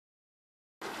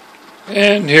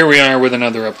And here we are with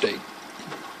another update.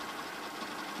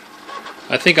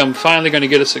 I think I'm finally going to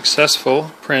get a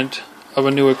successful print of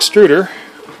a new extruder.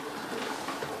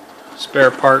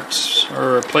 Spare parts,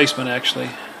 or replacement actually.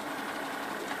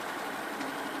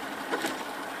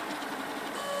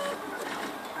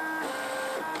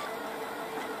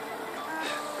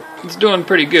 It's doing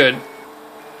pretty good.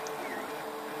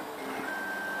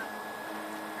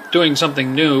 Doing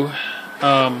something new.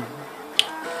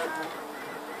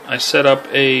 I set up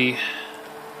a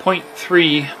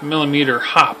 0.3 millimeter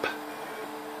hop.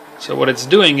 So what it's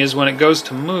doing is when it goes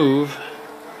to move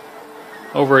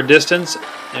over a distance,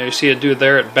 you see it do it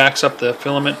there, it backs up the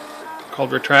filament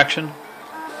called retraction.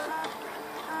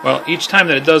 Well, each time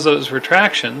that it does those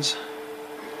retractions,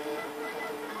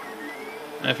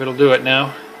 if it'll do it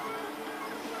now,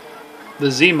 the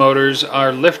Z motors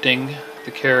are lifting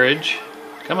the carriage,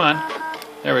 come on,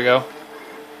 there we go,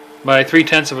 by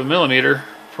 0.3 of a millimeter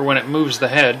for when it moves the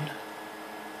head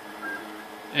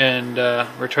and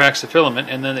retracts the filament,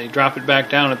 and then they drop it back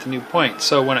down at the new point.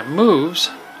 So when it moves,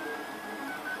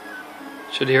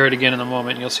 should hear it again in a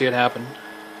moment, you'll see it happen.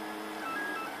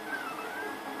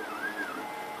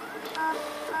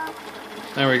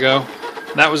 There we go.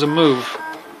 That was a move.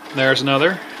 There's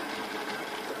another.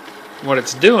 What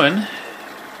it's doing,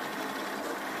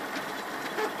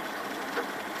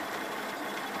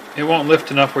 it won't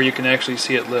lift enough where you can actually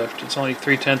see it lift. It's only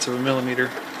 0.3 of a millimeter.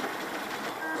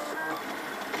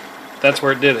 That's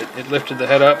where it did it. It lifted the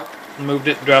head up, moved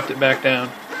it, dropped it back down.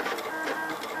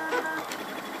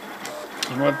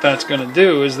 And what that's going to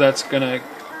do is that's going to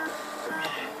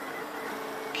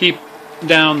keep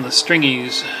down the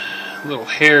stringies, little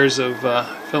hairs of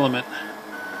filament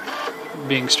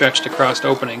being stretched across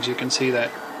openings. You can see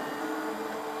that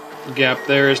the gap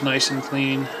there is nice and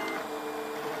clean.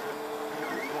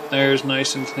 There's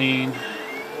nice and clean.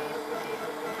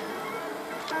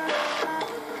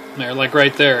 There, like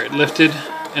right there, it lifted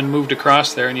and moved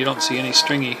across there, and you don't see any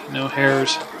stringy, no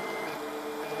hairs.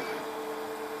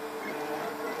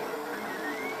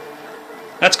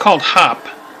 That's called hop.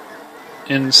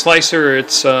 In Slicer,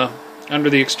 it's under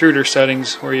the extruder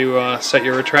settings where you set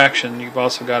your retraction. You've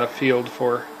also got a field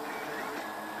for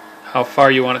how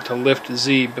far you want it to lift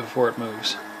Z before it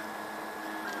moves.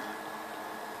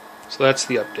 So that's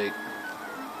the update.